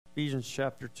Ephesians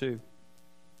chapter 2.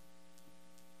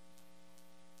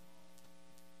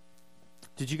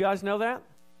 Did you guys know that?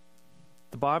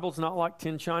 The Bible's not like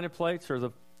 10 china plates, or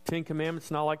the 10 Commandments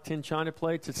not like 10 china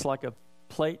plates. It's like a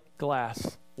plate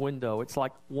glass window. It's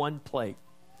like one plate.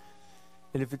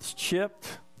 And if it's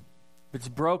chipped, if it's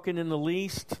broken in the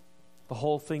least, the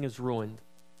whole thing is ruined.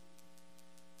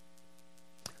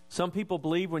 Some people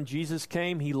believe when Jesus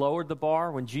came, he lowered the bar.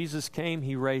 When Jesus came,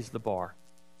 he raised the bar.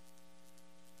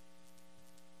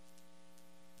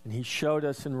 And he showed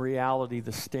us in reality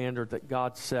the standard that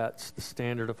God sets, the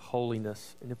standard of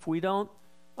holiness. And if we don't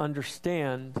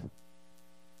understand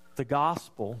the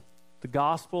gospel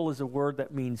is a word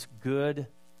that means good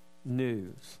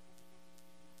news.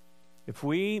 If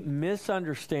we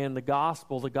misunderstand the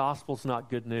gospel's not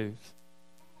good news.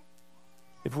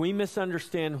 If we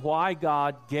misunderstand why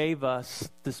God gave us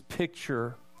this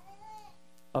picture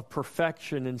of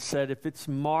perfection and said, if it's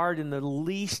marred in the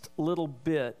least little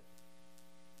bit,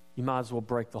 you might as well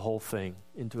break the whole thing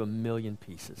into a million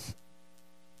pieces.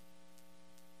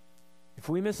 If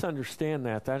we misunderstand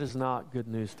that is not good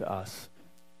news to us.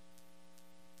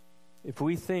 If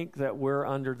we think that we're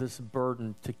under this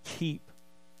burden to keep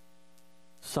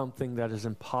something that is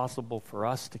impossible for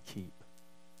us to keep,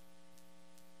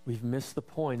 we've missed the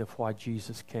point of why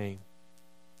Jesus came.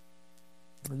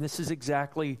 And this is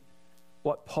exactly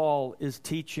what Paul is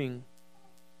teaching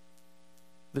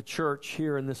the church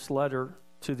here in this letter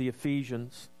to the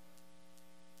Ephesians.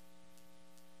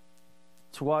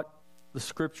 It's what the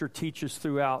Scripture teaches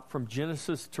throughout, from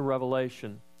Genesis to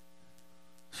Revelation.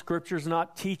 Scripture's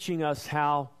not teaching us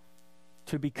how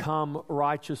to become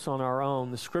righteous on our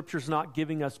own. The Scripture's not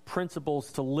giving us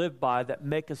principles to live by that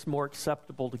make us more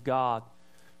acceptable to God.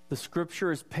 The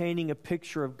Scripture is painting a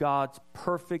picture of God's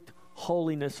perfect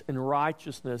holiness and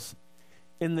righteousness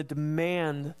in the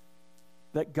demand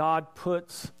that God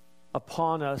puts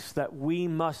upon us that we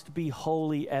must be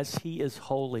holy as He is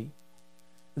holy.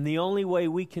 And the only way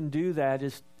we can do that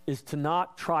is to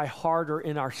not try harder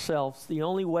in ourselves. The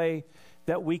only way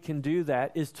that we can do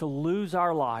that is to lose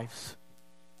our lives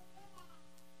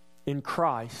in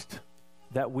Christ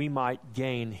that we might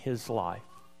gain His life.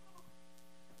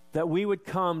 That we would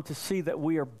come to see that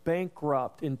we are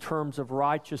bankrupt in terms of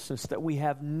righteousness, that we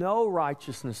have no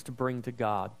righteousness to bring to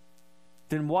God.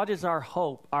 Then what is our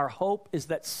hope? Our hope is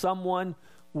that someone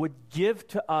would give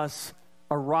to us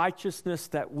a righteousness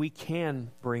that we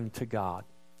can bring to God.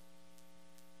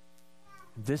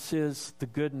 This is the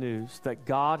good news, that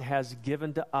God has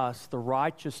given to us the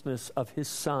righteousness of His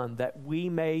Son, that we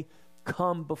may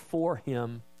come before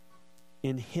Him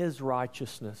in His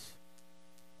righteousness.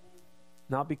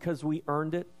 Not because we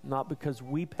earned it, not because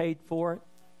we paid for it,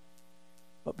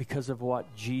 but because of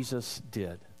what Jesus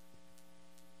did.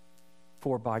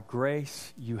 For by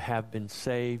grace you have been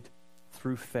saved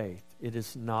through faith. It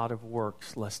is not of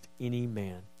works, lest any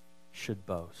man should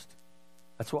boast.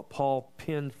 That's what Paul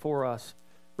penned for us,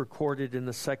 recorded in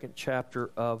the 2nd chapter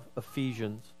of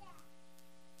Ephesians.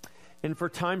 And for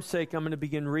time's sake, I'm going to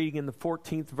begin reading in the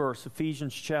 14th verse,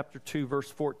 Ephesians chapter 2, verse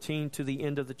 14, to the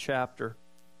end of the chapter.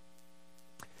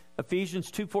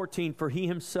 Ephesians 2:14, for He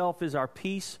Himself is our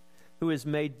peace, who has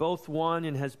made both one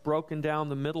and has broken down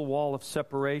the middle wall of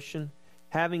separation,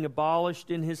 having abolished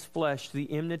in His flesh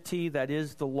the enmity, that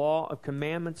is, the law of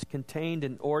commandments contained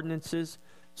in ordinances,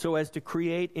 so as to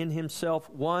create in Himself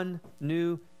one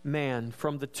new man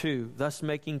from the two, thus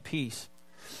making peace,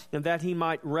 and that He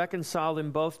might reconcile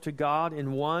them both to God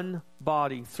in one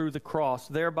body through the cross,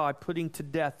 thereby putting to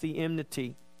death the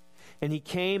enmity. And He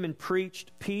came and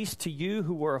preached peace to you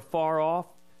who were afar off,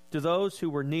 to those who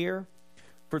were near.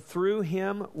 For through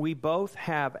Him we both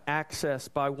have access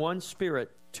by one Spirit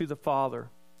to the Father.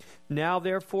 Now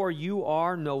therefore you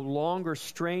are no longer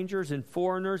strangers and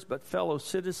foreigners, but fellow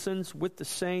citizens with the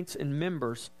saints and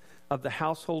members of the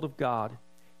household of God,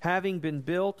 having been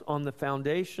built on the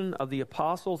foundation of the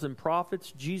apostles and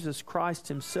prophets, Jesus Christ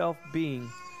Himself being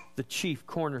the chief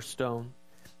cornerstone,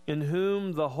 in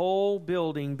whom the whole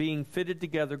building being fitted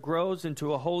together grows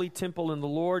into a holy temple in the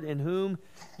Lord, in whom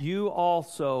you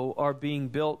also are being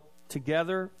built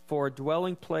together for a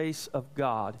dwelling place of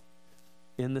God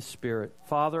in the Spirit.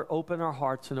 Father, open our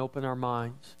hearts and open our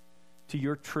minds to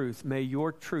Your truth. May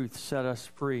Your truth set us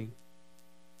free.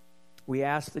 We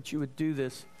ask that You would do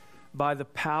this by the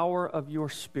power of Your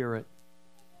Spirit.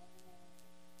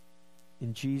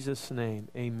 In Jesus' name,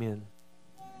 amen.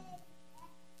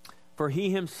 For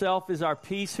He Himself is our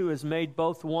peace, who has made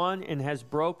both one and has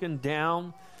broken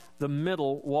down the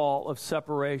middle wall of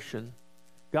separation.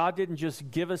 God didn't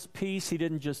just give us peace. He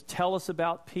didn't just tell us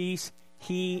about peace.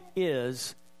 He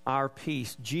is our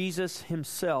peace. Jesus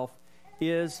Himself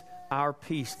is our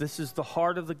peace. This is the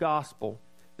heart of the gospel,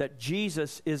 that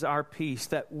Jesus is our peace,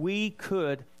 that we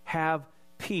could have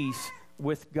peace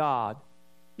with God.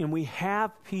 And we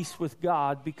have peace with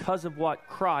God because of what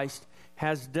Christ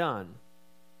has done.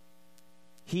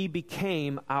 He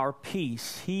became our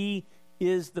peace. He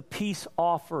is the peace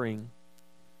offering.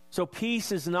 So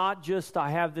peace is not just,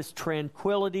 I have this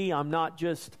tranquility, I'm not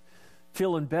just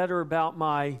feeling better about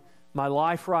my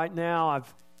life right now,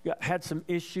 I've had some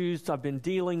issues I've been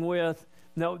dealing with.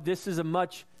 No, this is a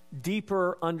much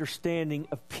deeper understanding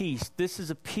of peace. This is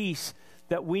a peace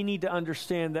that we need to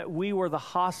understand, that we were the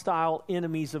hostile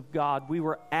enemies of God. We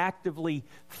were actively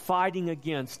fighting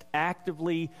against,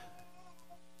 actively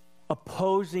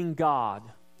opposing God.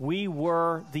 We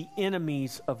were the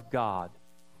enemies of God,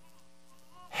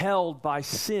 held by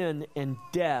sin and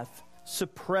death,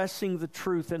 suppressing the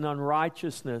truth and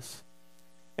unrighteousness.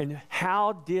 And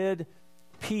how did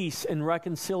peace and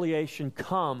reconciliation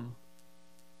come?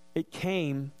 It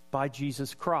came by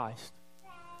Jesus Christ.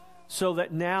 So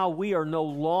that now we are no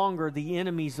longer the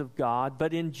enemies of God,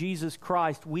 but in Jesus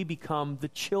Christ we become the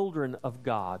children of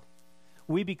God.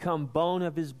 We become bone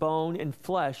of His bone and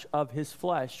flesh of His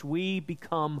flesh. We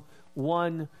become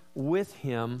one with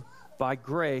Him by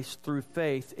grace through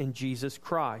faith in Jesus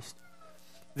Christ.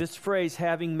 This phrase,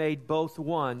 having made both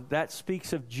one, that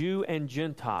speaks of Jew and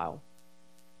Gentile.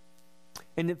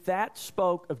 And if that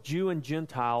spoke of Jew and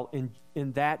Gentile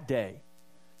in that day,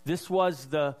 this was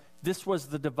the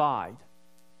divide.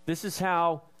 This is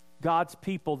how God's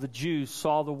people, the Jews,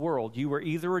 saw the world. You were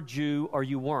either a Jew or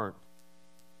you weren't.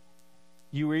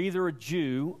 You were either a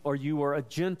Jew or you were a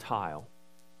Gentile.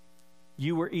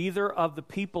 You were either of the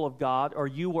people of God or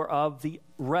you were of the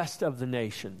rest of the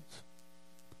nations.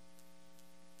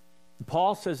 And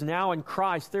Paul says now in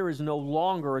Christ there is no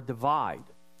longer a divide.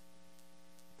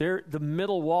 The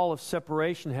middle wall of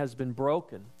separation has been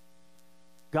broken.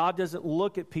 God doesn't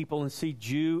look at people and see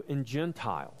Jew and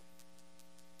Gentile.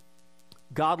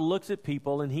 God looks at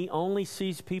people and He only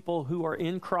sees people who are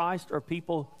in Christ or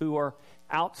people who are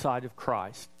outside of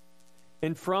Christ.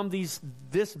 And from this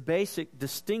basic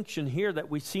distinction here that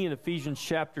we see in Ephesians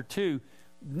chapter 2,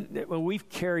 we've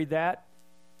carried that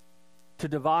to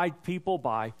divide people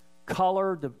by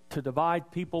color, to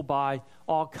divide people by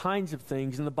all kinds of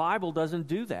things. And the Bible doesn't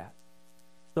do that.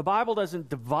 The Bible doesn't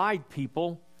divide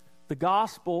people. The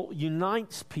gospel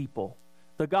unites people.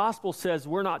 The gospel says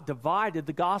we're not divided.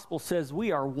 The gospel says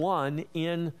we are one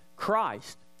in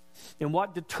Christ. And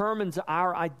what determines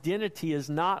our identity is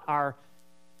not our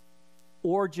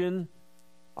origin,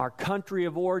 our country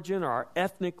of origin, our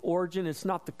ethnic origin. It's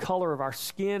not the color of our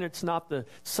skin. It's not the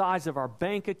size of our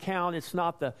bank account. It's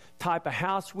not the type of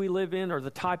house we live in or the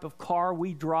type of car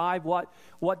we drive.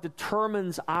 What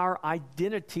determines our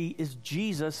identity is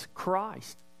Jesus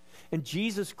Christ. And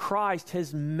Jesus Christ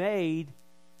has made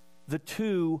the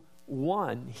two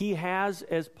one. He has,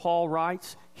 as Paul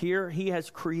writes here, He has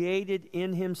created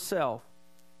in Himself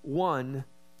one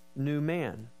new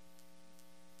man.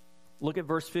 Look at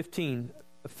verse 15,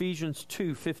 Ephesians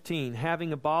 2:15.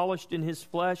 Having abolished in His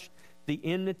flesh the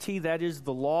enmity, that is,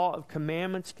 the law of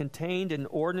commandments contained in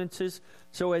ordinances,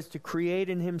 so as to create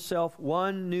in Himself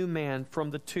one new man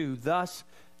from the two, thus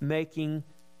making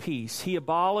peace. He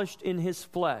abolished in His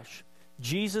flesh.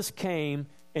 Jesus came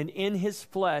and in His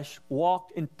flesh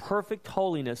walked in perfect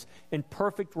holiness and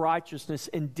perfect righteousness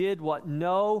and did what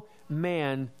no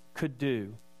man could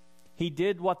do. He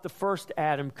did what the first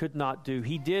Adam could not do.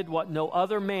 He did what no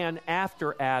other man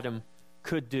after Adam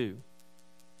could do.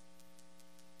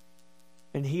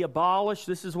 And He abolished,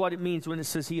 this is what it means when it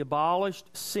says He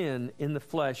abolished sin in the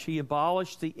flesh. He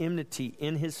abolished the enmity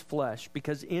in His flesh,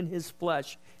 because in His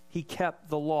flesh He kept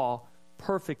the law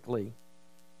perfectly.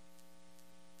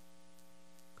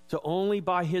 So only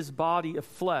by His body of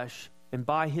flesh and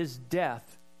by His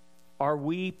death are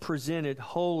we presented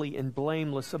holy and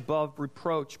blameless above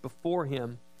reproach before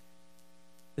Him.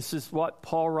 This is what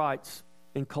Paul writes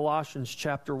in Colossians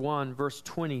chapter 1, verse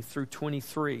 20 through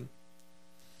 23.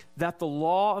 That the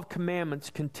law of commandments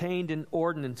contained in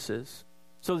ordinances.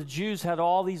 So the Jews had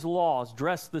all these laws: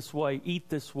 dress this way, eat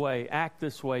this way, act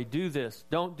this way, do this,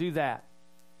 don't do that.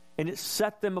 And it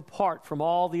set them apart from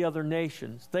all the other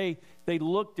nations. They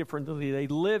looked differently. They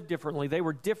lived differently. They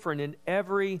were different in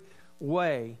every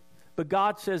way. But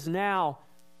God says now,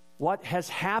 what has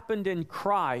happened in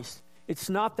Christ, it's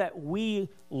not that we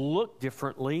look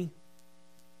differently.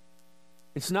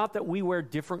 It's not that we wear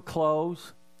different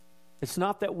clothes. It's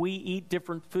not that we eat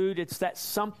different food. It's that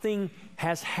something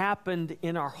has happened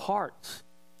in our hearts.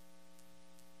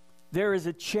 There is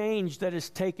a change that has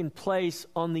taken place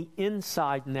on the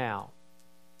inside now.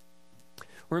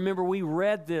 Remember, we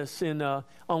read this on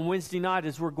Wednesday night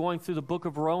as we're going through the book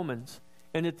of Romans.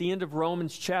 And at the end of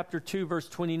Romans chapter 2, verse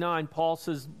 29, Paul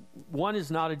says, one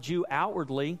is not a Jew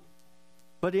outwardly,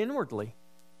 but inwardly.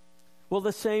 Well,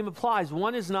 the same applies.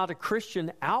 One is not a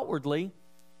Christian outwardly,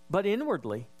 but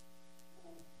inwardly.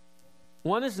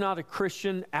 One is not a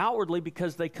Christian outwardly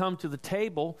because they come to the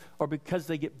table or because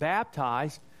they get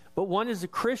baptized, but one is a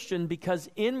Christian because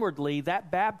inwardly that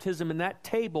baptism and that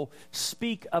table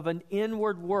speak of an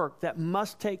inward work that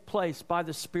must take place by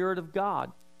the Spirit of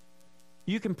God.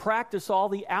 You can practice all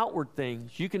the outward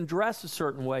things. You can dress a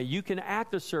certain way. You can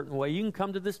act a certain way. You can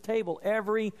come to this table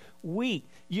every week.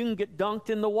 You can get dunked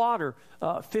in the water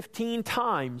 15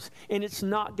 times, and it's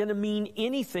not going to mean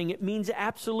anything. It means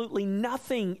absolutely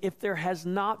nothing if there has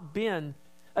not been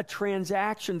a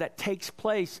transaction that takes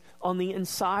place on the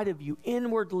inside of you,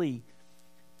 inwardly,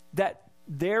 that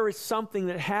there is something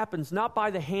that happens not by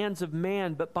the hands of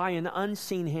man, but by an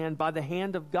unseen hand, by the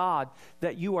hand of God,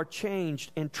 that you are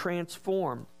changed and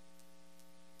transformed.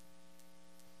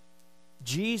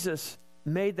 Jesus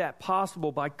made that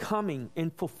possible by coming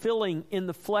and fulfilling in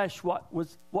the flesh what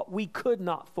we could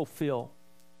not fulfill.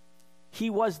 He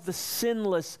was the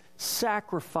sinless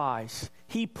sacrifice.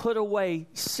 He put away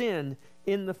sin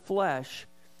in the flesh.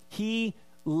 He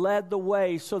led the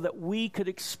way so that we could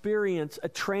experience a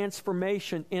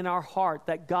transformation in our heart,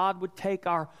 that God would take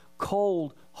our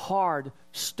cold, hard,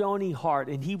 stony heart,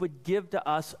 and He would give to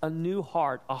us a new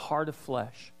heart, a heart of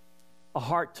flesh, a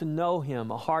heart to know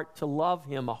Him, a heart to love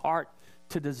Him, a heart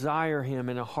to desire Him,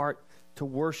 and a heart to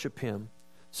worship Him,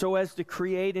 so as to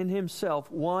create in Himself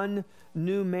one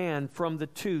new man from the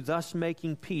two, thus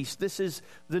making peace. This is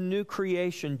the new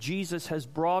creation Jesus has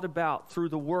brought about through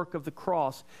the work of the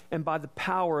cross and by the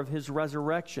power of His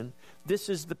resurrection. This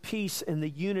is the peace and the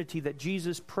unity that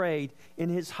Jesus prayed in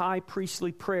His high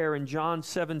priestly prayer in John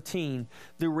 17.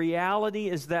 The reality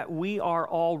is that we are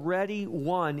already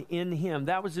one in Him.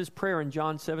 That was His prayer in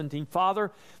John 17.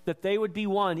 Father, that they would be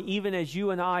one even as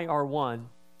you and I are one.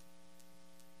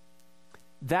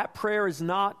 That prayer is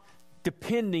not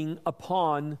depending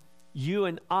upon you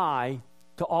and I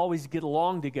to always get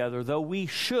along together, though we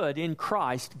should, in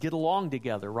Christ, get along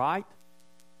together, right?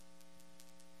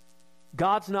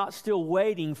 God's not still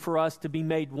waiting for us to be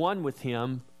made one with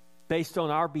Him based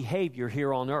on our behavior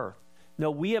here on earth.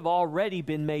 No, we have already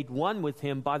been made one with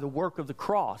Him by the work of the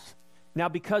cross. Now,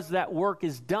 because that work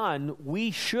is done,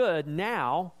 we should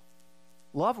now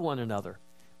love one another.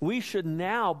 We should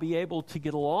now be able to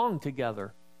get along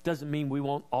together. Doesn't mean we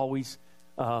won't always,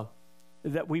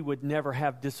 that we would never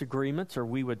have disagreements or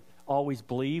we would always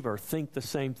believe or think the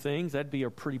same things. That'd be a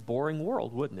pretty boring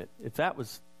world, wouldn't it, if that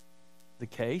was the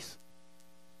case?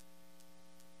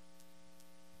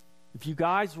 If you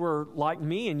guys were like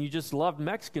me and you just loved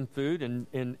Mexican food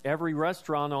and every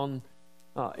restaurant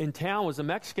in town was a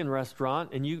Mexican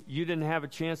restaurant and you didn't have a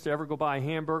chance to ever go buy a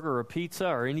hamburger or a pizza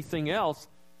or anything else,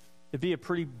 it'd be a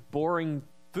pretty boring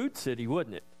food city,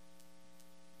 wouldn't it?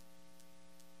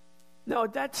 No,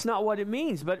 that's not what it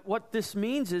means. But what this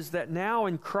means is that now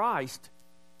in Christ,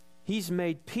 He's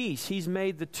made peace. He's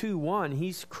made the two one.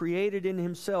 He's created in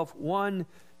Himself one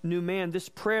new man. This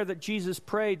prayer that Jesus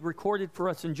prayed, recorded for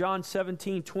us in John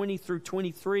 17, 20 through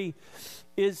 23,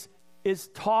 is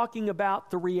talking about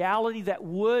the reality that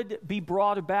would be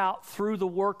brought about through the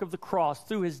work of the cross,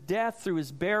 through His death, through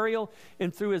His burial,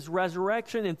 and through His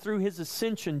resurrection, and through His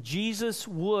ascension. Jesus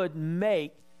would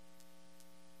make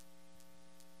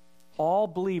all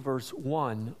believers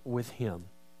one with Him.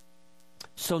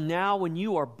 So now when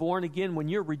you are born again, when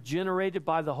you're regenerated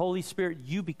by the Holy Spirit,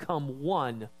 you become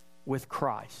one with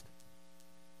Christ.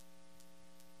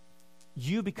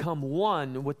 You become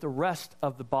one with the rest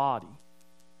of the body.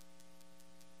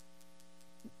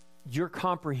 Your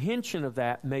comprehension of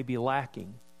that may be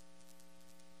lacking.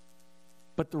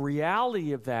 But the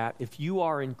reality of that, if you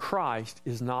are in Christ,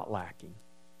 is not lacking.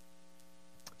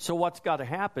 So what's got to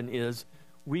happen is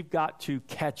we've got to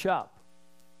catch up.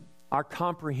 Our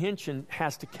comprehension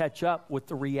has to catch up with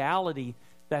the reality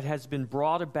that has been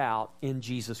brought about in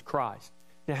Jesus Christ.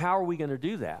 Now, how are we going to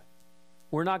do that?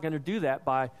 We're not going to do that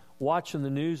by watching the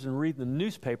news and reading the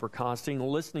newspaper constantly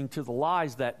and listening to the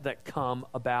lies that come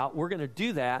about. We're going to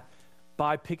do that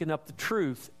by picking up the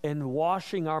truth and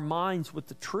washing our minds with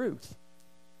the truth.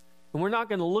 And we're not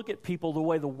going to look at people the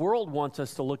way the world wants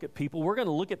us to look at people. We're going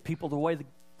to look at people the way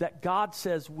that God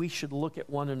says we should look at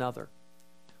one another.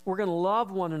 We're going to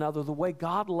love one another the way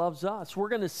God loves us. We're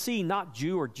going to see not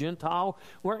Jew or Gentile.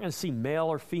 We're not going to see male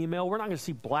or female. We're not going to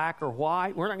see black or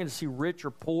white. We're not going to see rich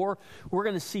or poor. We're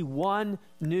going to see one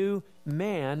new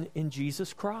man in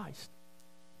Jesus Christ.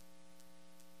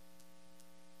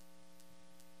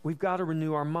 We've got to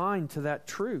renew our mind to that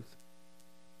truth.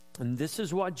 And this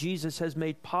is what Jesus has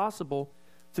made possible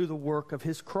through the work of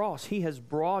his cross. He has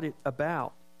brought it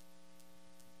about.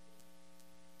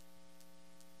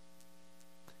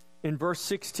 In verse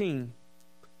 16,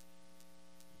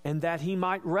 and that he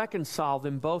might reconcile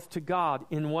them both to God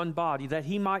in one body, that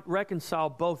he might reconcile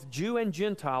both Jew and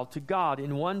Gentile to God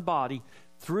in one body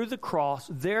through the cross,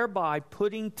 thereby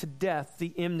putting to death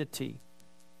the enmity.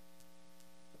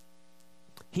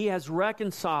 He has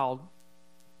reconciled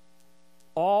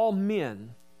all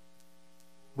men.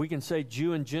 We can say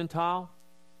Jew and Gentile,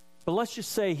 but let's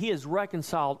just say he has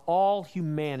reconciled all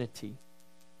humanity.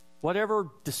 Whatever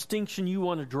distinction you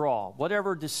want to draw,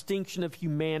 whatever distinction of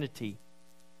humanity,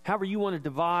 however you want to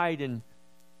divide and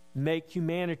make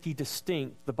humanity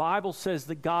distinct, the Bible says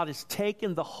that God has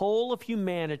taken the whole of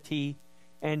humanity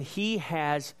and he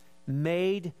has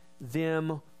made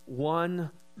them one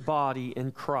body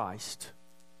in Christ.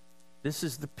 This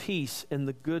is the peace and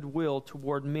the goodwill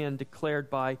toward men declared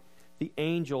by the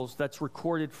angels that's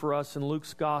recorded for us in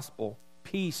Luke's gospel.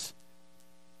 Peace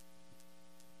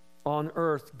on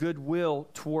earth, goodwill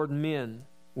toward men.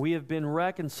 We have been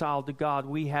reconciled to God.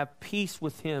 We have peace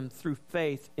with him through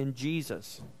faith in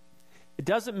Jesus. It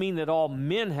doesn't mean that all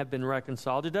men have been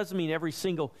reconciled. It doesn't mean every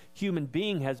single human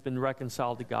being has been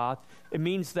reconciled to God. It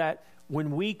means that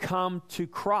when we come to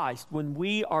Christ, when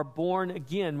we are born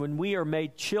again, when we are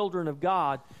made children of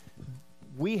God,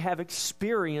 we have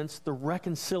experienced the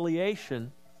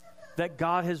reconciliation that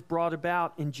God has brought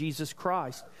about in Jesus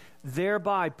Christ,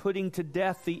 thereby putting to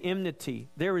death the enmity.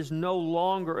 There is no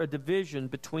longer a division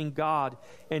between God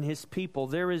and his people.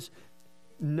 There is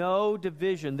no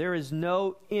division. There is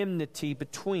no enmity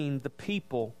between the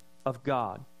people of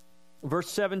God. Verse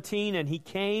 17, and he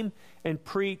came and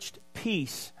preached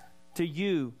peace to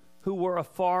you who were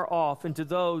afar off and to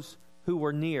those who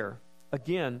were near.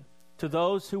 Again, to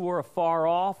those who were afar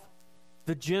off,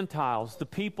 the Gentiles, the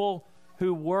people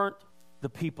who weren't the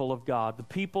people of God, the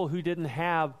people who didn't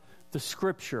have the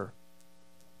Scripture.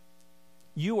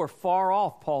 You are far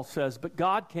off, Paul says, but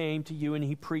God came to you and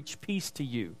he preached peace to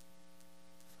you.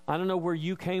 I don't know where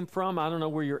you came from. I don't know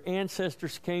where your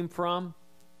ancestors came from.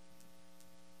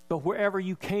 But wherever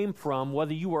you came from,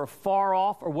 whether you were far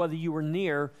off or whether you were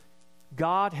near,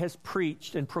 God has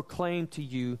preached and proclaimed to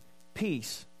you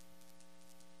peace.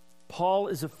 Paul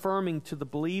is affirming to the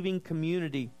believing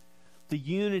community the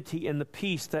unity and the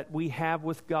peace that we have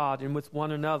with God and with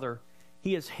one another.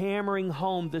 He is hammering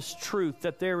home this truth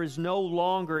that there is no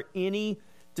longer any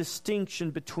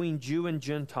distinction between Jew and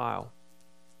Gentile.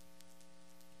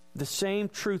 The same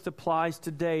truth applies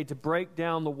today to break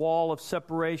down the wall of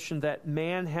separation that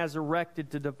man has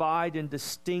erected to divide and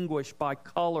distinguish by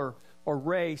color or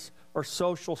race or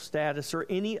social status or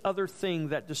any other thing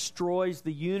that destroys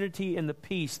the unity and the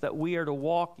peace that we are to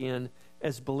walk in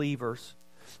as believers.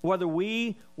 Whether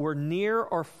we were near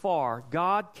or far,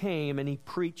 God came and he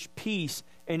preached peace,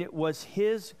 and it was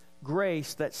his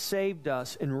grace that saved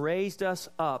us and raised us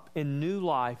up in new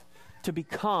life to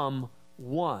become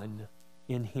one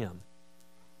in him.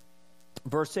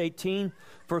 Verse 18,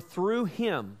 for through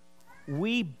him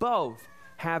we both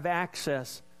have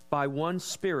access by one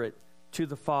Spirit to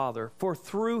the Father. For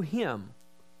through him,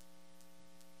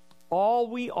 all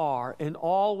we are and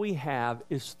all we have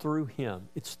is through him.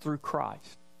 It's through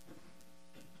Christ.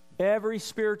 Every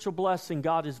spiritual blessing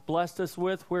God has blessed us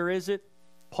with, where is it?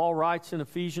 Paul writes in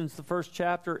Ephesians, the 1st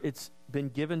chapter, it's been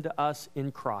given to us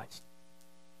in Christ.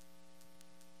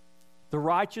 The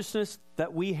righteousness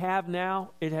that we have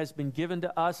now, it has been given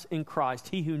to us in Christ.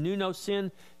 He who knew no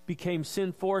sin became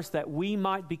sin for us, that we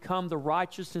might become the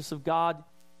righteousness of God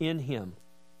in him.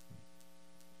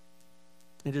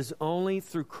 It is only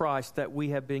through Christ that we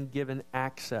have been given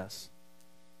access.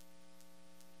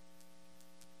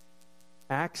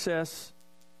 Access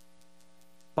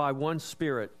by one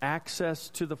Spirit, access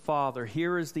to the Father.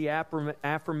 Here is the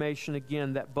affirmation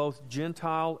again that both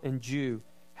Gentile and Jew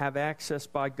have access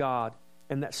by God,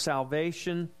 and that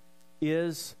salvation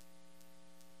is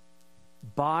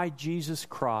by Jesus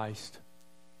Christ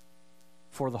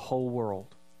for the whole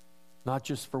world. Not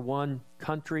just for one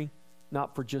country,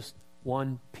 not for just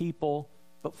one people,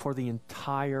 but for the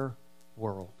entire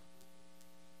world.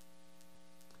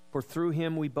 For through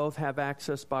him we both have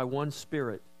access by one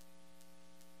Spirit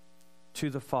to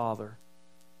the Father.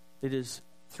 It is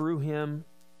through him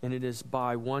and it is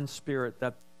by one Spirit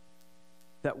that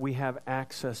we have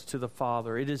access to the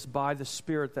Father. It is by the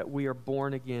Spirit that we are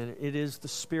born again. It is the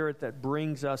Spirit that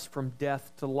brings us from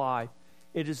death to life.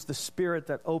 It is the Spirit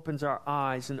that opens our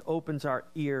eyes and opens our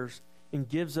ears and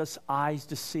gives us eyes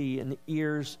to see and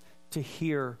ears to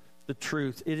hear the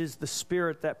truth. It is the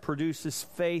Spirit that produces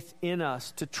faith in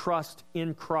us to trust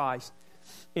in Christ.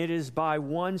 It is by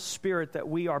one Spirit that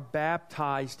we are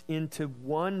baptized into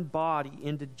one body,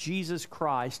 into Jesus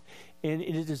Christ. And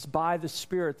it is by the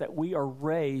Spirit that we are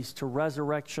raised to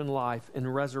resurrection life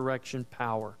and resurrection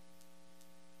power.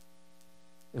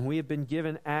 And we have been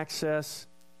given access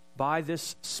by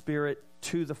this Spirit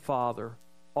to the Father.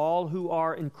 All who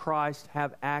are in Christ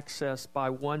have access by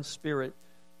one Spirit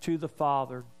to the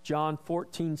Father. John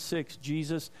 14:6,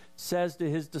 Jesus says to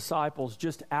his disciples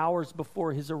just hours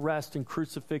before his arrest and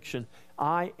crucifixion,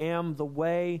 I am the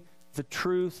way, the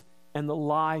truth, and the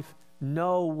life.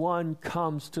 No one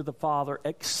comes to the Father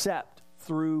except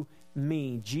through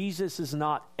me. Jesus is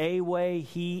not a way,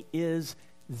 he is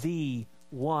the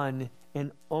one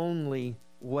and only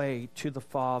way to the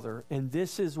Father. And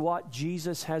this is what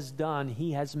Jesus has done.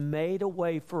 He has made a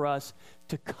way for us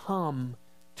to come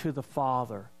to the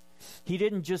Father. He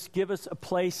didn't just give us a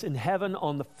place in heaven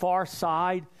on the far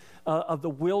side of the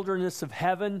wilderness of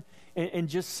heaven and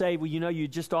just say, well, you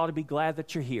just ought to be glad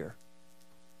that you're here.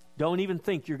 Don't even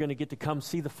think you're going to get to come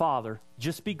see the Father.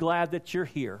 Just be glad that you're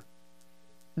here.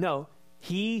 No,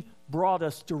 he brought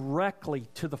us directly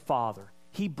to the Father.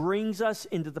 He brings us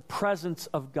into the presence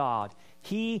of God.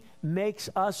 He makes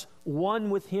us one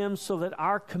with him so that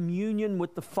our communion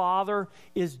with the Father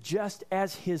is just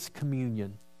as his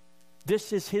communion.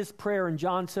 This is his prayer in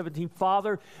John 17.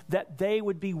 Father, that they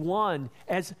would be one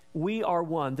as we are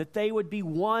one, that they would be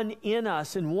one in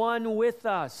us and one with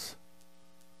us.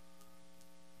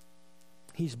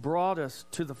 He's brought us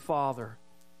to the Father.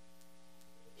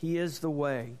 He is the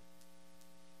way.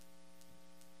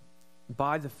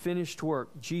 By the finished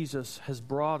work, Jesus has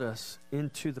brought us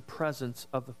into the presence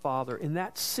of the Father. In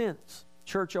that sense,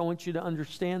 church, I want you to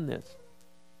understand this.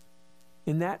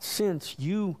 In that sense,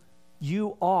 you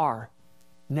are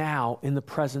now in the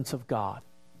presence of God.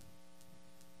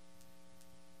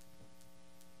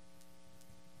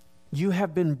 You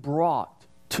have been brought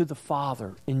to the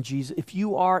Father in Jesus. If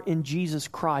you are in Jesus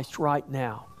Christ right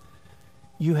now,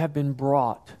 you have been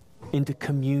brought into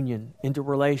communion, into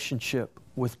relationship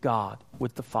with God,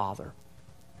 with the Father.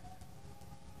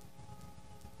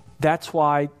 That's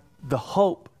why the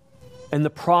hope and the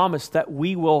promise that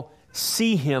we will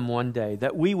see him one day,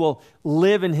 that we will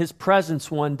live in his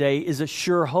presence one day, is a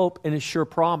sure hope and a sure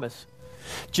promise.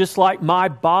 Just like my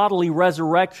bodily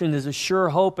resurrection is a sure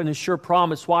hope and a sure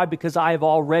promise. Why? Because I have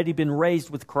already been raised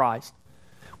with Christ.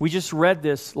 We just read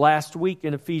this last week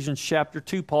in Ephesians chapter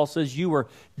 2. Paul says, you were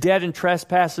dead in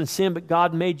trespass and sin, but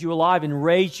God made you alive and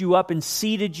raised you up and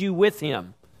seated you with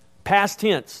him. Past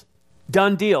tense.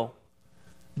 Done deal.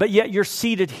 But yet you're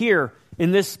seated here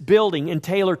in this building in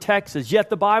Taylor, Texas. Yet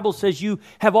the Bible says you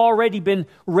have already been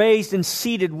raised and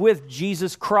seated with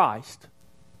Jesus Christ.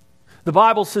 The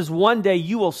Bible says one day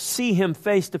you will see him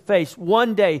face to face.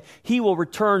 One day he will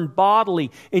return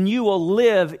bodily and you will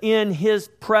live in his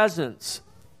presence.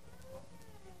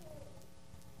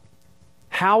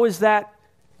 How is that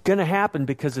going to happen?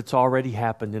 Because it's already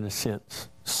happened in a sense.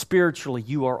 Spiritually,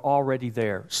 you are already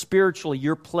there. Spiritually,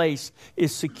 your place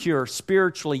is secure.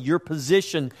 Spiritually, your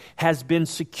position has been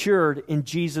secured in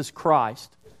Jesus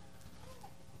Christ.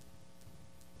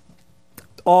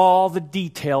 All the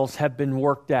details have been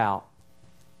worked out.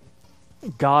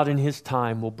 God in his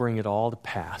time will bring it all to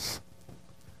pass.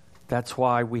 That's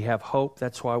why we have hope.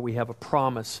 That's why we have a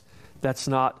promise. That's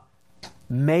not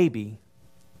maybe,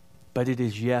 but it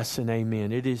is yes and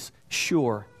amen. It is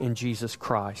sure in Jesus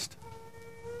Christ.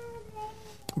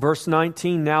 Verse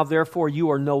 19, now therefore you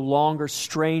are no longer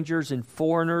strangers and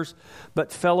foreigners,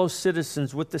 but fellow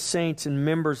citizens with the saints and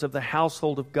members of the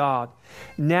household of God.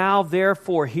 Now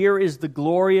therefore, here is the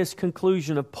glorious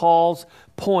conclusion of Paul's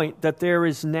point, that there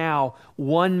is now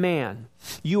one man.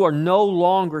 You are no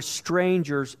longer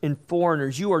strangers and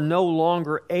foreigners. You are no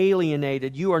longer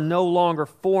alienated. You are no longer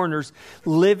foreigners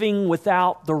living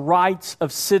without the rights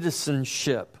of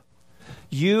citizenship.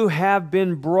 You have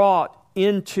been brought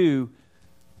into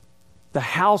the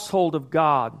household of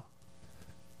God.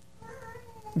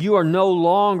 You are no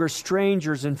longer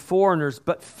strangers and foreigners,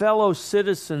 but fellow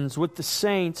citizens with the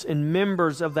saints and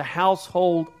members of the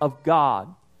household of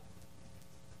God.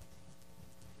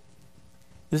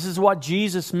 This is what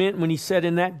Jesus meant when he said,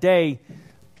 in that day,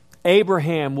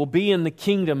 Abraham will be in the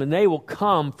kingdom and they will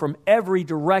come from every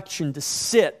direction to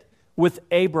sit with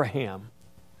Abraham.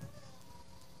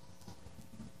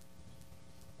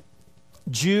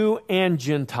 Jew and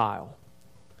Gentile.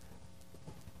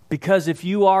 Because if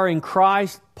you are in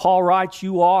Christ, Paul writes,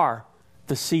 you are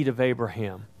the seed of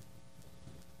Abraham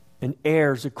and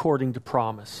heirs according to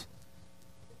promise.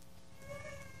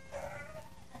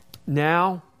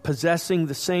 Now, possessing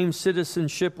the same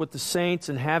citizenship with the saints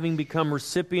and having become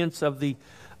recipients of the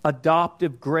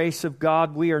adoptive grace of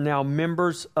God, we are now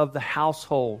members of the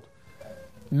household,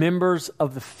 members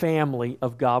of the family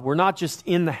of God. We're not just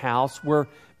in the house, we're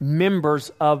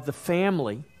members of the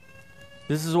family.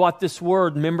 This is what this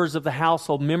word, members of the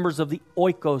household, members of the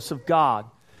oikos of God.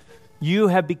 You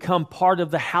have become part of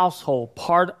the household,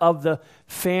 part of the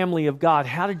family of God.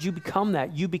 How did you become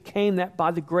that? You became that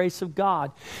by the grace of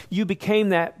God. You became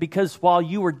that because while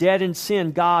you were dead in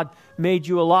sin, God made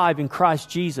you alive in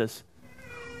Christ Jesus.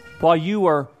 While you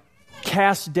were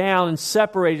cast down and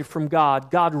separated from God,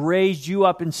 God raised you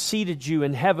up and seated you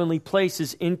in heavenly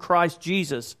places in Christ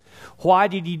Jesus. Why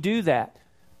did He do that?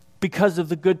 Because of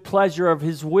the good pleasure of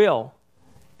His will.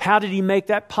 How did He make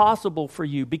that possible for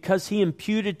you? Because He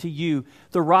imputed to you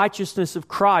the righteousness of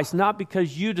Christ, not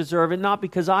because you deserve it, not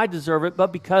because I deserve it,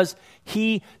 but because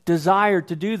He desired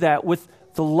to do that with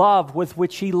the love with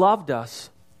which He loved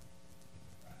us.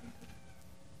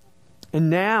 And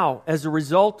now, as a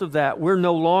result of that, we're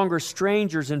no longer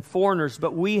strangers and foreigners,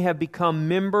 but we have become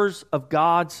members of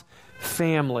God's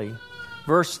family.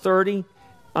 Verse 20,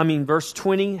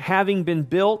 having been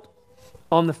built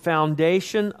on the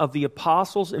foundation of the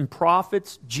apostles and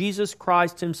prophets, Jesus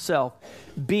Christ Himself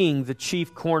being the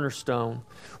chief cornerstone.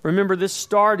 Remember, this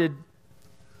started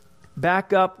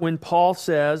back up when Paul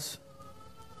says,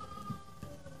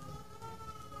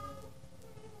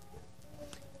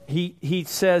 he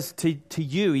says to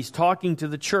you, he's talking to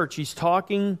the church, he's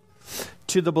talking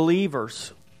to the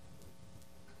believers.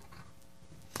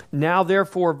 Now,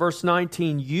 therefore, verse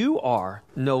 19, you are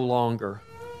no longer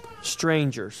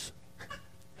strangers.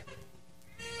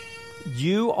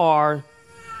 You are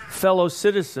fellow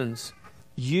citizens.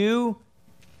 You,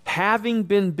 having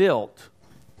been built,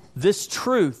 this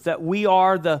truth that we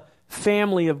are the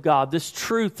family of God, this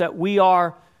truth that we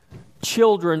are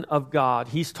children of God.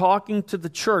 He's talking to the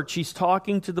church. He's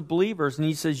talking to the believers. And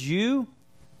he says, you,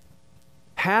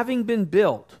 having been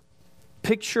built,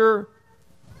 picture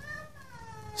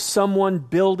someone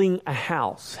building a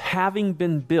house, having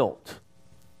been built.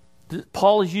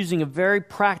 Paul is using a very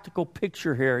practical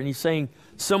picture here, and he's saying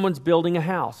someone's building a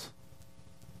house.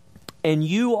 And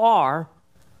you are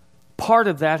part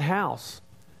of that house.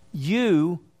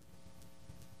 You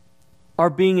are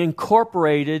being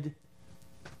incorporated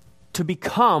to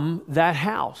become that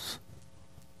house.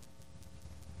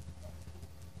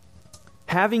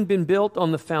 Having been built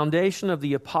on the foundation of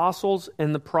the apostles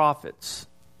and the prophets.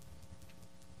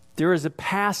 There is a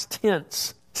past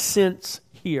tense sense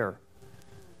here.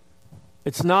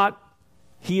 It's not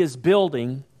he is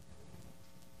building,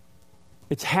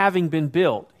 it's having been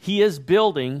built. He is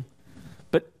building,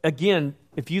 but again,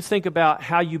 if you think about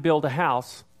how you build a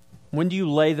house, when do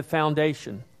you lay the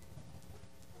foundation?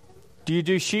 Do you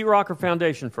do sheetrock or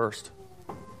foundation first?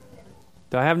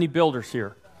 Do I have any builders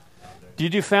here? Do you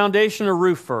do foundation or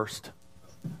roof first?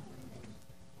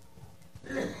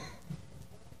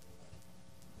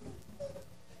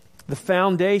 The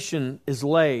foundation is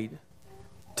laid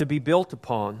to be built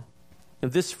upon.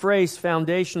 And this phrase,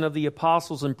 foundation of the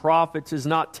apostles and prophets, is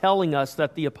not telling us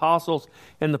that the apostles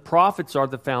and the prophets are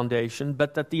the foundation,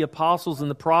 but that the apostles and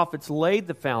the prophets laid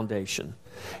the foundation.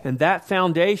 And that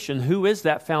foundation, who is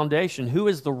that foundation? Who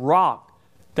is the rock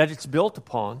that it's built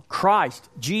upon? Christ,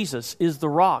 Jesus, is the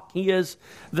rock. He is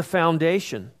the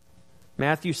foundation.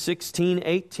 Matthew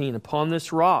 16:18, upon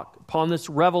this rock, upon this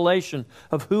revelation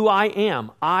of who I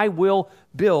am, I will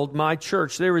build my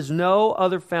church. There is no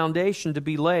other foundation to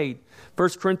be laid.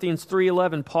 1 Corinthians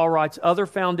 3:11, Paul writes, other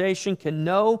foundation can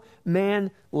no man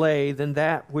lay than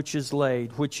that which is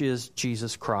laid, which is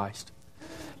Jesus Christ.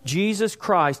 Jesus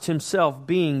Christ Himself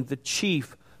being the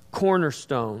chief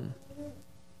cornerstone.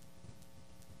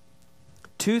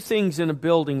 Two things in a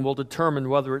building will determine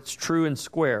whether it's true and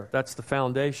square. That's the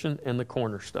foundation and the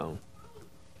cornerstone.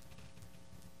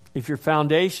 If your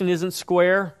foundation isn't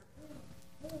square,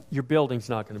 your building's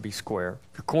not going to be square.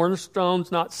 If your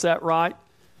cornerstone's not set right,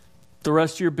 the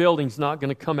rest of your building's not going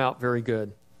to come out very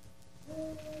good.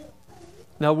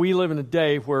 Now, we live in a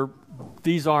day where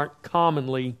these aren't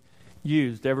commonly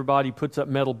used. Everybody puts up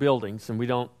metal buildings, and we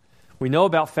know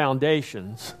about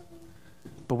foundations,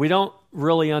 but we don't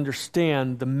really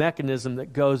understand the mechanism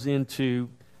that goes into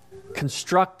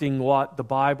constructing what the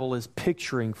Bible is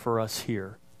picturing for us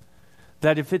here.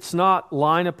 That if it's not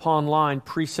line upon line,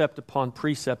 precept upon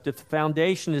precept, if the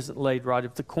foundation isn't laid right,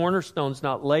 if the cornerstone's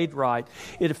not laid right,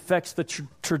 it affects the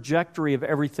trajectory of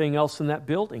everything else in that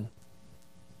building.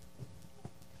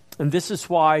 And this is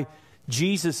why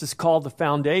Jesus is called the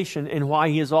foundation and why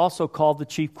He is also called the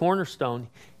chief cornerstone.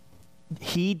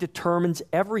 He determines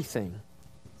everything.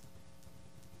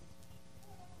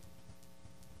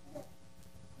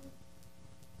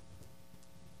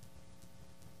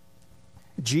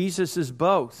 Jesus is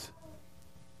both.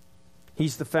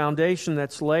 He's the foundation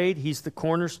that's laid. He's the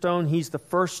cornerstone. He's the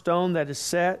first stone that is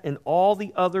set, and all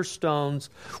the other stones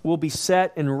will be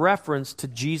set in reference to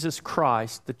Jesus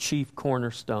Christ, the chief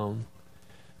cornerstone.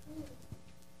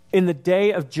 In the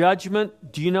day of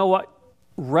judgment, do you know what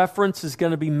reference is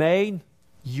going to be made?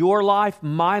 Your life,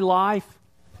 my life,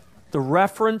 the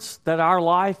reference that our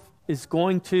life is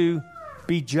going to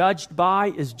be judged by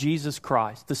is Jesus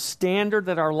Christ. The standard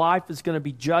that our life is going to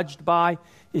be judged by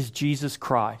is Jesus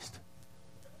Christ.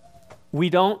 We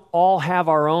don't all have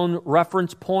our own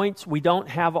reference points. We don't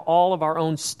have all of our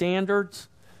own standards.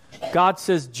 God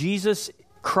says Jesus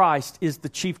Christ is the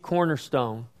chief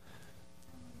cornerstone.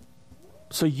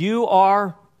 So you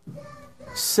are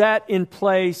set in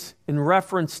place in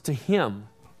reference to Him.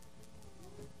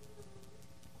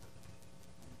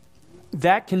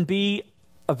 That can be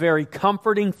a very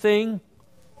comforting thing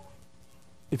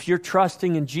if you're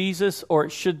trusting in Jesus, or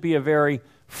it should be a very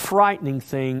frightening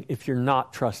thing if you're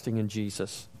not trusting in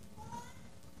Jesus.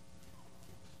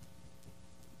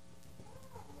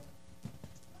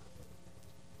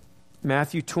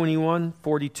 Matthew 21,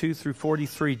 42 through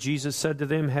 43, Jesus said to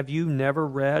them, "Have you never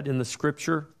read in the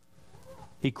Scripture?"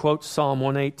 He quotes Psalm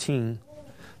 118.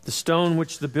 "The stone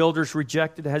which the builders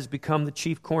rejected has become the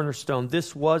chief cornerstone.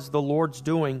 This was the Lord's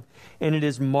doing, and it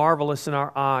is marvelous in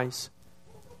our eyes.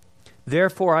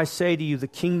 Therefore I say to you, the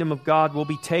kingdom of God will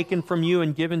be taken from you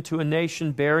and given to a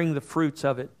nation bearing the fruits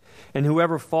of it. And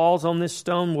whoever falls on this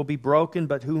stone will be broken,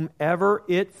 but on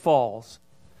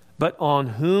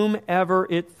whomever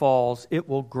it falls, it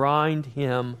will grind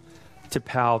him to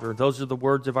powder." Those are the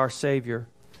words of our Savior.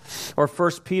 Or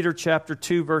 1 Peter chapter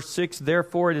 2, verse 6,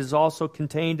 "Therefore it is also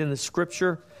contained in the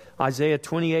Scripture," Isaiah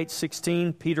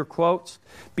 28:16, Peter quotes,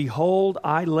 "Behold,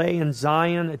 I lay in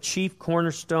Zion a chief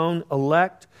cornerstone,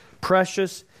 elect,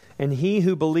 precious, and he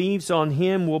who believes on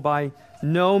him will by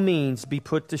no means be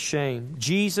put to shame."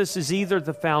 Jesus is either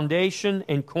the foundation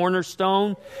and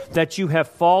cornerstone that you have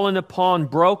fallen upon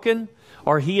broken,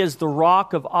 or He is the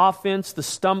rock of offense, the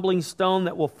stumbling stone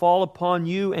that will fall upon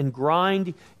you and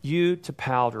grind you to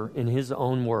powder, in His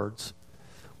own words.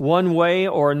 One way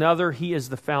or another, He is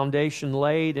the foundation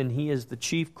laid, and He is the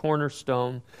chief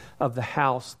cornerstone of the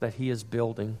house that He is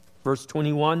building. Verse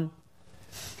 21,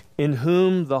 "In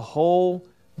whom the whole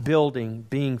building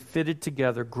being fitted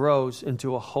together grows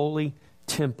into a holy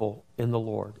temple in the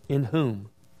Lord." In whom?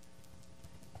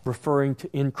 Referring to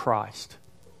in Christ.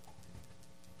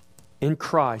 In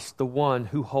Christ, the one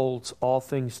who holds all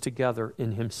things together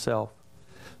in Himself.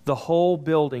 The whole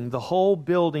building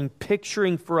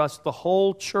picturing for us the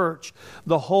whole church,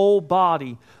 the whole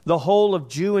body, the whole of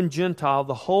Jew and Gentile,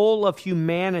 the whole of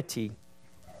humanity.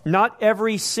 Not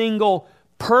every single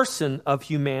person of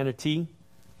humanity,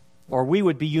 or we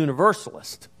would be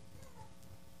universalist,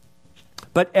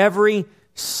 but every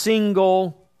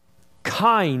single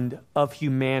kind of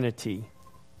humanity.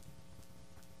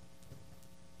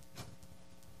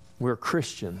 We're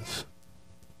Christians,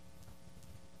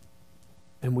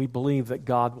 and we believe that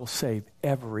God will save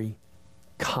every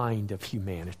kind of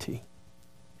humanity.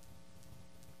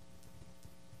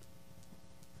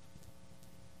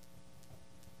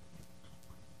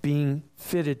 Being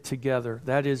fitted together,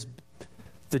 that is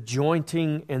the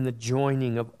jointing and the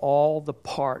joining of all the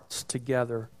parts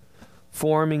together,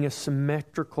 forming a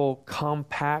symmetrical,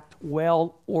 compact,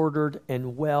 well-ordered,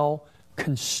 and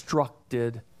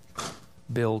well-constructed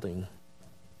building.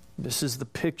 This is the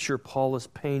picture Paul is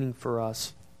painting for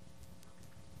us.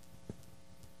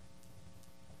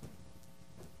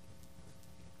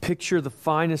 Picture the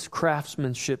finest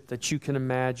craftsmanship that you can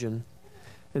imagine,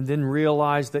 and then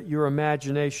realize that your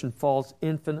imagination falls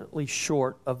infinitely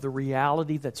short of the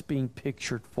reality that's being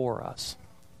pictured for us.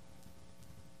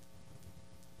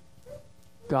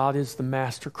 God is the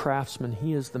master craftsman.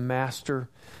 He is the master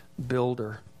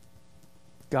builder.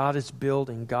 God is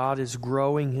building. God is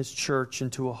growing His church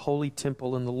into a holy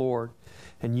temple in the Lord.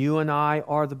 And you and I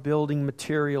are the building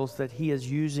materials that He is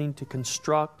using to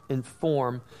construct and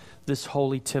form this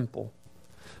holy temple.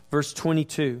 Verse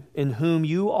 22, "In whom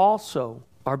you also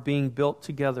are being built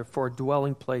together for a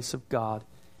dwelling place of God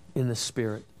in the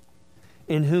Spirit."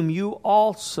 In whom you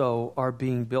also are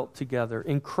being built together.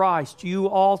 In Christ, you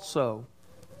also.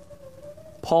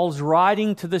 Paul's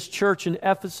writing to this church in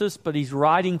Ephesus, but he's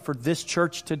writing for this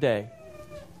church today.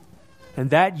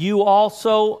 And that you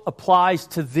also applies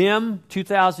to them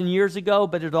 2,000 years ago,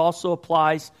 but it also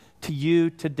applies to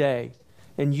you today.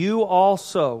 And you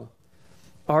also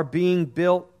are being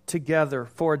built together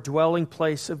for a dwelling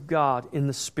place of God in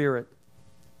the Spirit.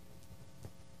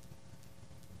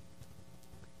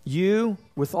 You,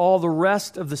 with all the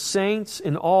rest of the saints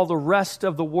and all the rest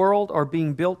of the world, are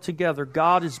being built together.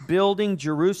 God is building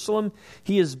Jerusalem.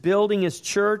 He is building His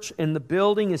church, and the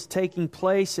building is taking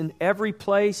place in every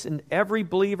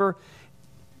believer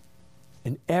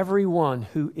and everyone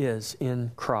who is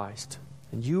in Christ.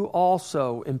 And you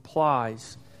also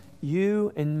implies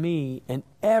you and me and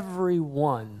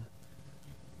everyone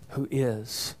who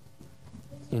is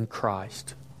in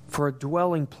Christ, for a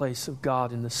dwelling place of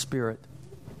God in the Spirit.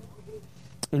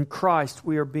 In Christ,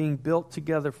 we are being built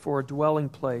together for a dwelling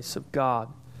place of God.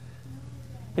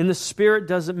 In the Spirit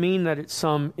doesn't mean that it's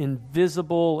some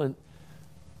invisible and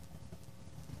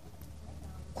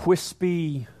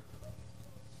wispy,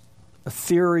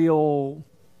 ethereal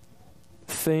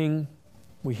thing.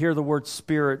 We hear the word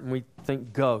Spirit and we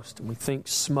think ghost, and we think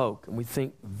smoke, and we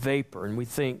think vapor, and we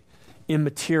think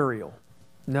immaterial.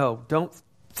 No, don't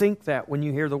think that when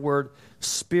you hear the word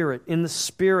Spirit. In the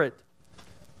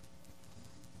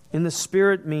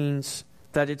Spirit means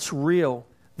that it's real,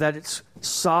 that it's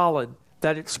solid,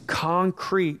 that it's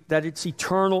concrete, that it's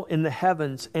eternal in the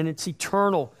heavens, and it's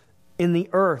eternal in the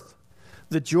earth.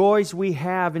 The joys we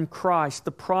have in Christ,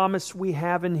 the promise we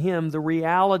have in Him, the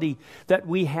reality that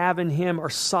we have in Him are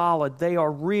solid. They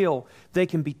are real. They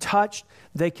can be touched.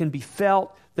 They can be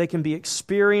felt. They can be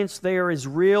experienced. They are as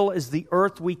real as the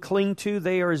earth we cling to.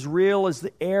 They are as real as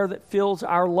the air that fills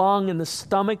our lung and the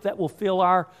stomach that will fill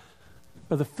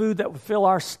the food that will fill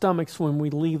our stomachs when we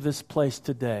leave this place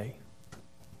today.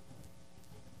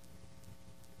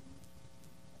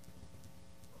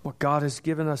 What God has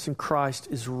given us in Christ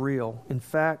is real. In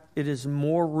fact, it is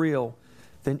more real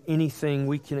than anything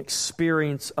we can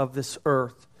experience of this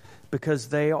earth, because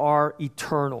they are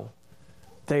eternal.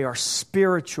 They are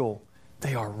spiritual.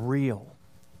 They are real.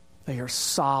 They are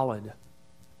solid.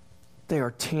 They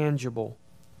are tangible.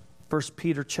 1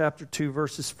 Peter chapter 2,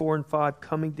 verses 4 and 5,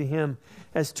 coming to Him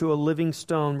as to a living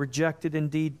stone, rejected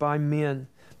indeed by men,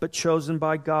 but chosen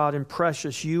by God and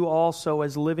precious. You also,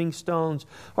 as living stones,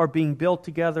 are being built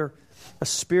together, a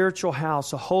spiritual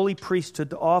house, a holy priesthood,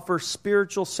 to offer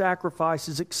spiritual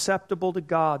sacrifices acceptable to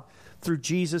God through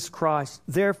Jesus Christ.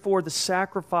 Therefore, the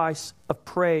sacrifice of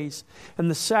praise and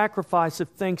the sacrifice of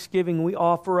thanksgiving we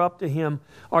offer up to Him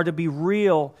are to be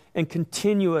real and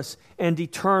continuous and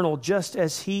eternal, just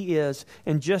as He is,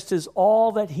 and just as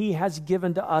all that He has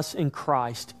given to us in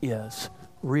Christ is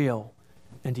real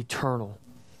and eternal.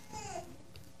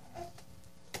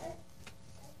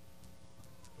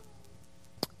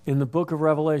 In the book of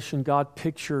Revelation, God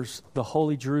pictures the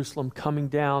holy Jerusalem coming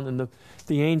down, and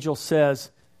the angel says,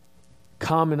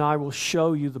 "Come and I will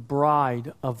show you the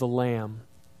bride of the Lamb."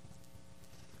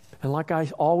 And like I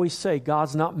always say,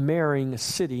 God's not marrying a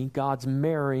city, God's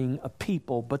marrying a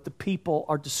people, but the people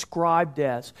are described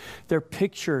as, they're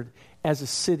pictured as a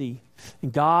city.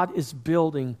 And God is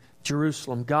building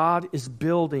Jerusalem. God is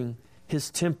building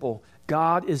His temple.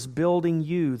 God is building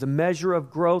you. The measure of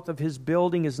growth of His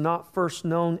building is not first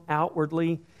known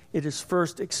outwardly. It is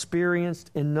first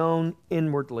experienced and known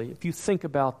inwardly. If you think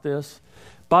about this,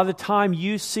 by the time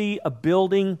you see a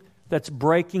building that's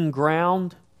breaking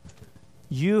ground,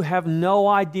 you have no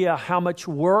idea how much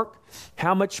work,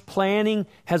 how much planning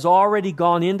has already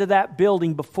gone into that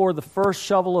building before the first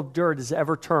shovel of dirt is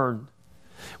ever turned.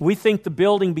 We think the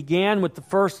building began with the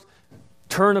first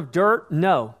turn of dirt.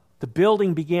 No. The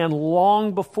building began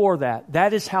long before that.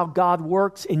 That is how God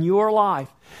works in your life.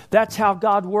 That's how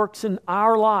God works in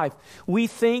our life. We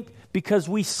think because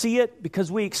we see it, because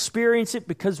we experience it,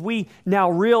 because we now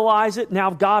realize it, now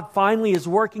God finally is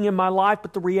working in my life.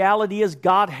 But the reality is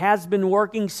God has been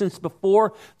working since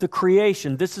before the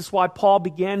creation. This is why Paul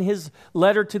began his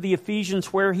letter to the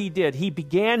Ephesians where he did. He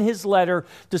began his letter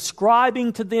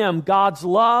describing to them God's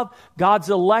love, God's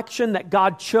election, that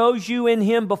God chose you in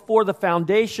Him before the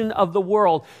foundation of the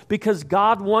world. Because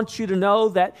God wants you to know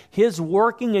that His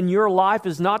working in your life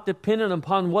is not dependent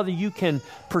upon whether you can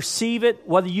perceive it,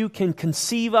 whether you can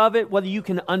conceive of it, whether you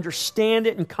can understand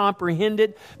it and comprehend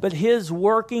it, but His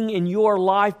working in your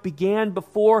life began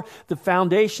before the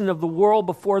foundation of the world,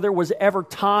 before there was ever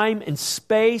time and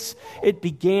space. It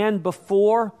began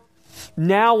before.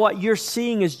 Now what you're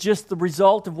seeing is just the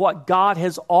result of what God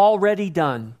has already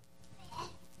done.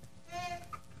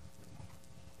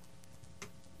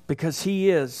 Because He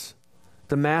is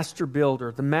the master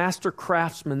builder, the master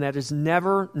craftsman that is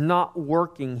never not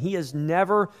working. He is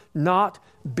never not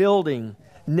building,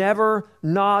 never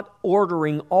not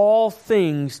ordering all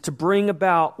things to bring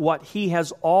about what He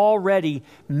has already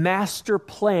master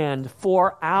planned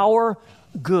for our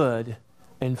good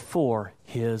and for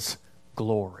His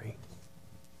glory.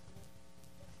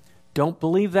 Don't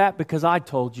believe that because I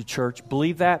told you, church.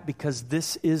 Believe that because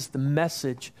this is the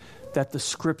message that the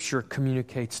Scripture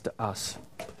communicates to us.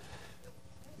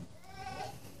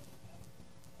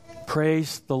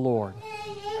 Praise the Lord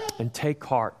and take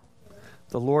heart.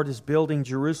 The Lord is building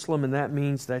Jerusalem, and that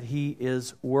means that He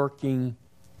is working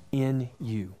in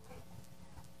you.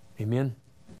 Amen.